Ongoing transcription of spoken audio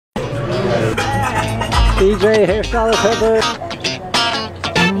DJ Hairstylist Heather.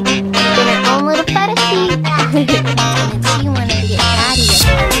 In her own little photo shoot. And then she wanted to get naughty.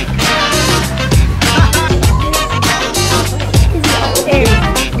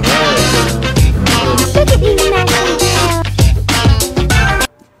 Look at these matching girls.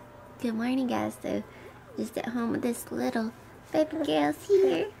 Good morning, guys. So, just at home with this little baby girls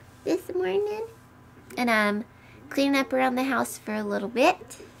here this morning. And I'm cleaning up around the house for a little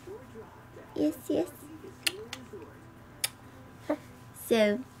bit. Yes, yes.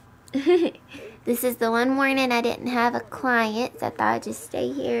 So, this is the one morning I didn't have a client, so I thought I'd just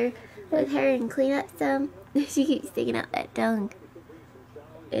stay here with her and clean up some. She keeps sticking out that tongue.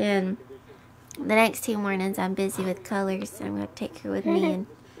 And the next 2 mornings I'm busy with colors, so I'm going to take her with me. And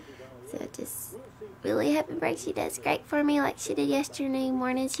so just really happy break. She does great for me like she did yesterday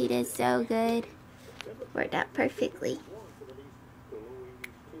morning. She did so good. Worked out perfectly.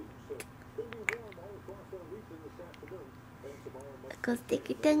 Go stick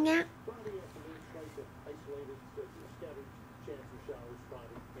your tongue out.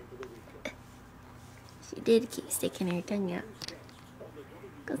 She did keep sticking her tongue out.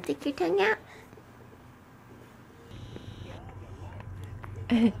 Go stick your tongue out.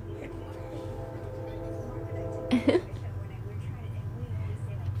 I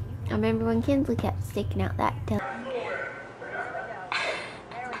remember when Kinsley kept sticking out that tongue.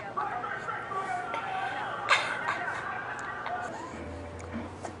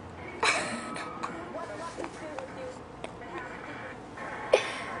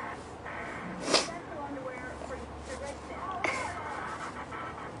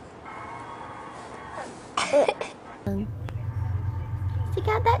 Stick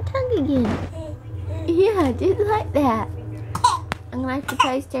out that tongue again. Yeah, just like that. I'm gonna have to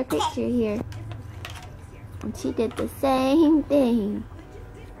post her picture here. And she did the same thing.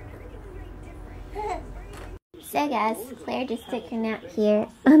 So guys, Claire just stuck her nap here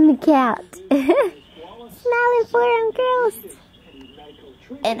on the couch. Smiling for them girls.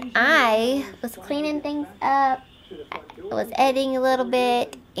 And I was cleaning things up. I was editing a little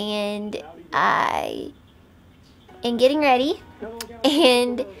bit. And I am getting ready.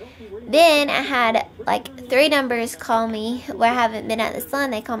 And then I had like 3 numbers call me where I haven't been at the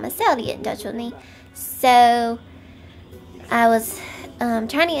salon. They called my cell to get in touch with me. So I was trying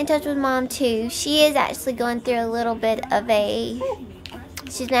to get in touch with Mom too. She is actually going through a little bit of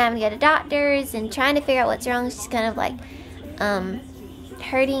she's been having to go to doctors and trying to figure out what's wrong. She's kind of like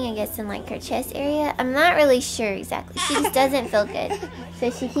hurting, I guess, in like her chest area. I'm not really sure exactly. She just doesn't feel good.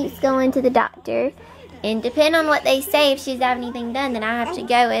 So she keeps going to the doctor. And depending on what they say, if she's having anything done, then I have to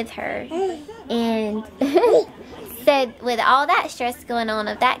go with her. And so with all that stress going on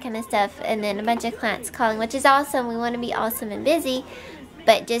of that kind of stuff, and then a bunch of clients calling, which is awesome. We want to be awesome and busy,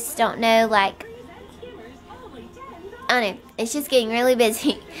 but just don't know, like, I don't know. It's just getting really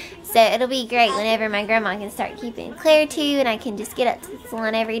busy. So it'll be great whenever my grandma can start keeping Claire too, and I can just get up to the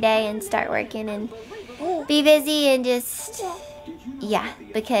salon every day and start working and be busy and just... yeah,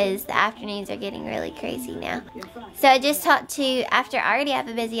 because the afternoons are getting really crazy now. So I just talked to, after I already have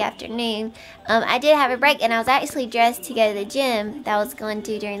a busy afternoon, I did have a break, and I was actually dressed to go to the gym that I was going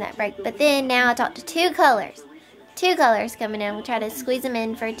to during that break. But then now I talked to 2 colors. 2 colors coming in. We'll try to squeeze them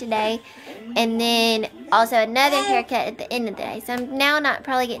in for today. And then also another haircut at the end of the day. So I'm now not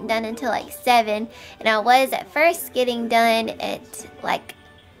probably getting done until like 7. And I was at first getting done at like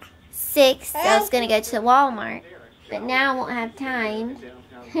 6. So I was going to go to Walmart. But now I won't have time.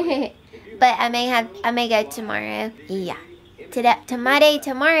 But I may go tomorrow. Yeah. To my day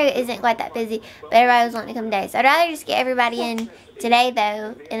tomorrow isn't quite that busy, but everybody was wanting to come today. So I'd rather just get everybody in today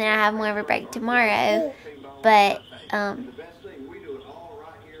though, and then I have more of a break tomorrow. But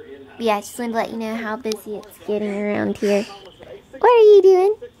yeah, I just wanted to let you know how busy it's getting around here. What are you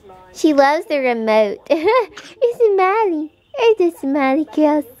doing? She loves the remote. It's a smiley. It's a smiley,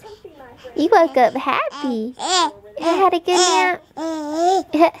 girls. You woke up happy. You had a good nap?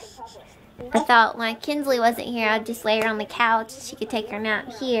 I thought when Kinsley wasn't here, I'd just lay her on the couch. She could take her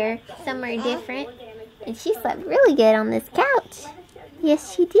nap here, somewhere different. And she slept really good on this couch.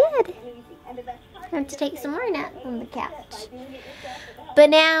 Yes, she did. I have to take some more naps on the couch. But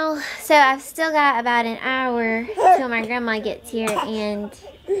now, so I've still got about an hour till my grandma gets here. And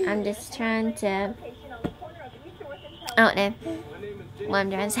I'm just trying to, I don't know what I'm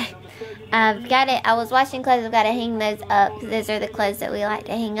trying to say. I've got it. I was washing clothes. I've got to hang those up. Those are the clothes that we like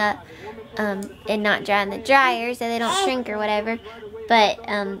to hang up and not dry in the dryer so they don't shrink or whatever. But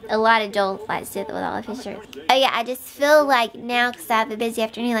a lot of Joel likes to do that with all of his shirts. Oh yeah, I just feel like now, because I have a busy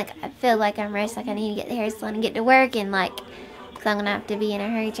afternoon, like I feel like I'm rushed. Like I need to get the hair salon and get to work, and like, because I'm going to have to be in a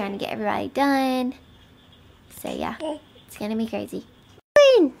hurry trying to get everybody done. So yeah, it's gonna be crazy.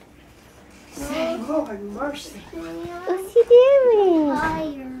 Lord mercy. What's he doing?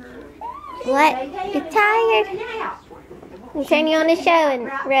 What? You're tired? I'll turn you on the show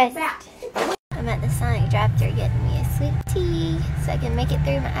and rest. I'm at the Sonic drive-thru getting me a sweet tea so I can make it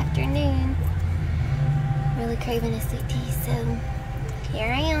through my afternoon. Really craving a sweet tea, so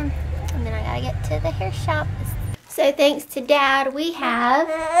here I am. And then I gotta get to the hair shop. So thanks to Dad, we have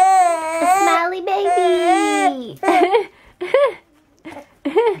a smiley baby.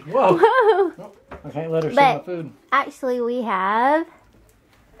 Whoa. Whoa. Oh, I can't let her see my food. Actually, we have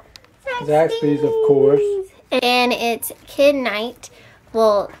Zaxby's, of course. And it's kid night.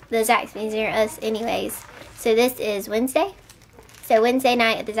 Well, the Zaxby's near us anyways. So this is Wednesday. So Wednesday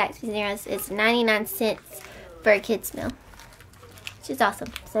night at the Zaxby's near us is 99 cents for a kid's meal. Which is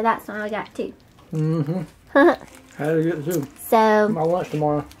awesome. So that's what I got too. Mm-hmm. How do you get the two? So, My lunch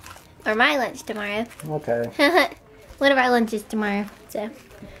tomorrow. or my lunch tomorrow. Okay. One of our lunches tomorrow. So,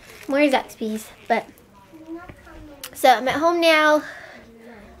 more Zaxby's. But, so I'm at home now.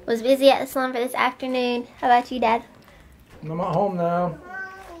 Was busy at the salon for this afternoon. How about you, Dad? I'm at home now.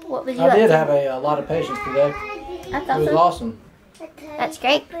 What was you I up did to? have a lot of patience today. That's It was awesome. awesome. That's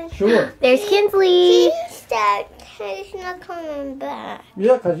great. Sure. There's Kinsley. He's not coming back.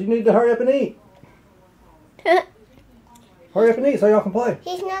 Yeah, because you need to hurry up and eat. Hurry up and eat so y'all can play.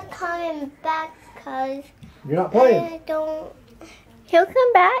 He's not coming back because You're not playing. I don't. He'll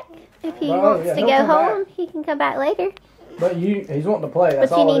come back. If he wants to he'll go come home, back. he can come back later. But he's wanting to play.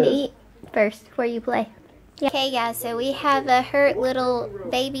 That's But you all need it to is. eat first before you play. Yeah. Okay, guys, so we have a hurt little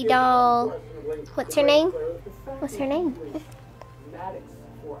baby doll. What's her name? What's her name?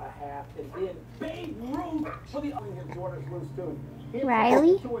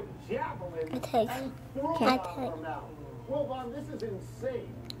 Riley? I take. Okay. I take.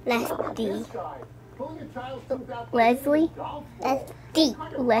 Leslie. Leslie? Leslie.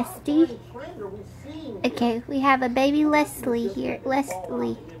 Leslie? Okay, we have a baby Leslie here.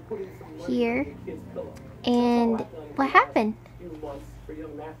 Leslie here. And what happened?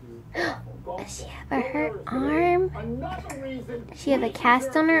 Does she have a hurt arm? Does she have a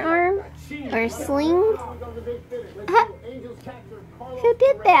cast on her arm? Or a sling? Who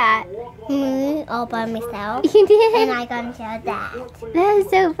did that? Me all by myself. You did? And I got into that. That was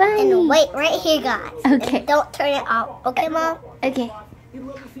so funny. And wait right here, guys. Okay. And don't turn it off. Okay, Mom? Okay.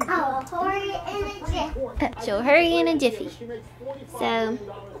 I'll hurry in a jiffy. She'll hurry in a jiffy. So,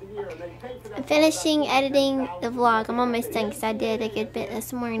 I'm finishing editing the vlog. I'm almost done because I did a good bit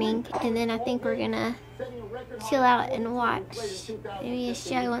this morning. And then I think we're going to chill out and watch maybe a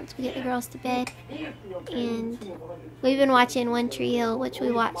show once we get the girls to bed. And we've been watching One Tree Hill, which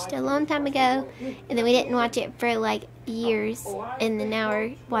we watched a long time ago. And then we didn't watch it for like years. And then now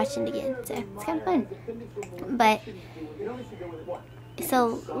we're watching it again. So, it's kind of fun. But,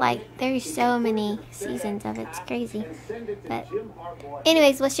 so, like, there's so many seasons of it. It's crazy. But,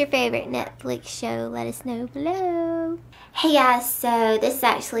 anyways, what's your favorite Netflix show? Let us know below. Hey guys, so this is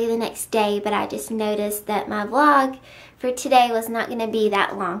actually the next day, but I just noticed that my vlog for today was not going to be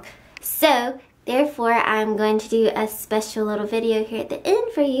that long. So, therefore, I'm going to do a special little video here at the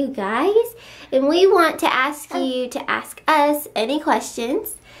end for you guys. And we want to ask you to ask us any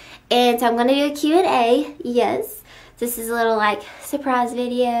questions. And so I'm going to do a Q&A, yes. This is a little like surprise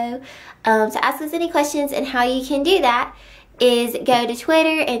video. So ask us any questions, and how you can do that is go to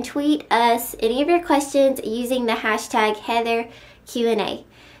Twitter and tweet us any of your questions using the hashtag Heather Q&A.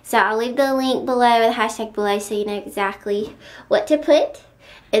 So I'll leave the link below, the hashtag below, so you know exactly what to put.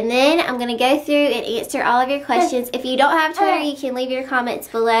 And then I'm going to go through and answer all of your questions. If you don't have Twitter, you can leave your comments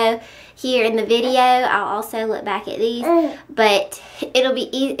below here in the video. I'll also look back at these. But it would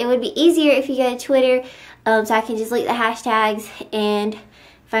be easier if you go to Twitter, so I can just link the hashtags and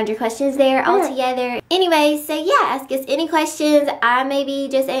find your questions there all together. Anyway, so yeah, ask us any questions. I may be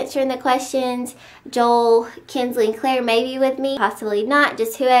just answering the questions. Joel, Kinsley, and Claire may be with me. Possibly not.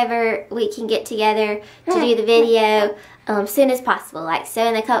 Just whoever we can get together to do the video soon as possible. Like, so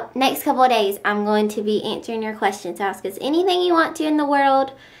in the next couple of days, I'm going to be answering your questions. So ask us anything you want to in the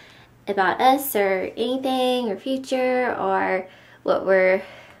world about us or anything or future or what we're,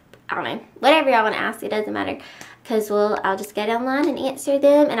 I don't know, whatever y'all want to ask. It doesn't matter. Because I'll just get online and answer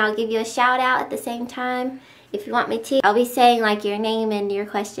them, and I'll give you a shout out at the same time if you want me to. I'll be saying like your name and your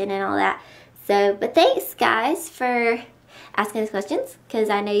question and all that. So, but thanks guys for asking us questions, because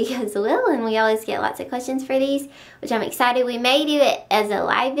I know you guys will, and we always get lots of questions for these, which I'm excited. We may do it as a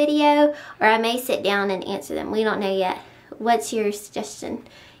live video, or I may sit down and answer them. We don't know yet. What's your suggestion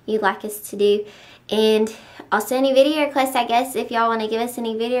you'd like us to do? And also any video requests, I guess, if y'all want to give us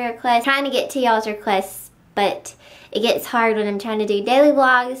any video requests. Trying to get to y'all's requests but it gets hard when I'm trying to do daily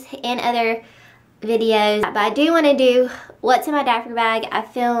vlogs and other videos. But I do want to do what's in my diaper bag. I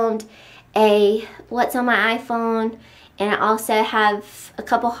filmed a what's on my iPhone, and I also have a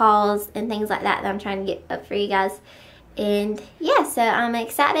couple hauls and things like that I'm trying to get up for you guys. And yeah, so I'm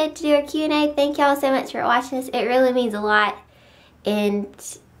excited to do a Q&A. Thank y'all so much for watching this. It really means a lot, and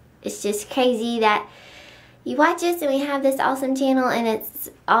it's just crazy that you watch us and we have this awesome channel, and it's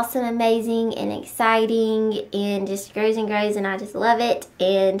awesome, amazing, and exciting, and just grows and grows, and I just love it.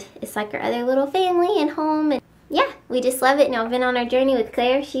 And it's like our other little family and home, and yeah, we just love it. And I've been on our journey with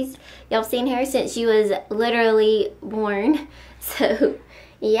Claire. Y'all seen her since she was literally born. So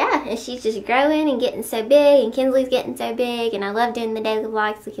yeah, and she's just growing and getting so big, and Kinsley's getting so big, and I love doing the daily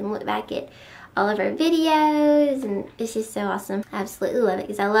vlogs so we can look back at all of our videos, and it's just so awesome. I absolutely love it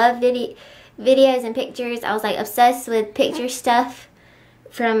because I love videos and pictures. I was like obsessed with picture stuff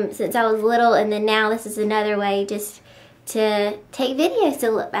since I was little, and then now this is another way just to take videos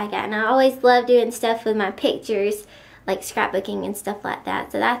to look back at. And I always love doing stuff with my pictures, like scrapbooking and stuff like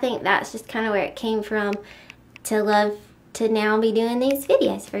that. So I think that's just kind of where it came from, to love to now be doing these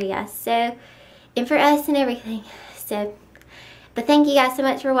videos for you guys. So, and for us and everything. So, but thank you guys so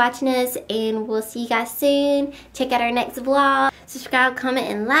much for watching us, and we'll see you guys soon. Check out our next vlog. Subscribe, comment,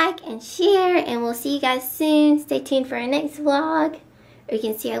 and like, and share, and we'll see you guys soon. Stay tuned for our next vlog. Or you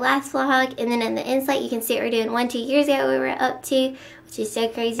can see our last vlog, and then in the insight you can see what we're doing 1-2 years ago we were up to, which is so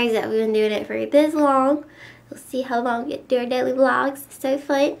crazy that we've been doing it for this long. We'll see how long we get to do our daily vlogs. It's so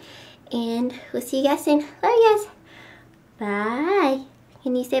fun, and we'll see you guys soon. Love you guys. Bye.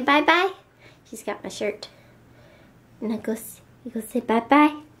 Can you say bye-bye? She's got my shirt. Now go say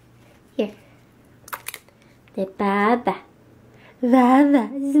bye-bye. Here. Say bye-bye. Bye-bye.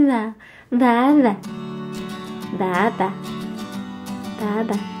 Smile. Bye-bye. Bye-bye.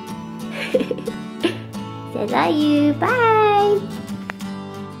 Bye-bye. Say love you. Bye.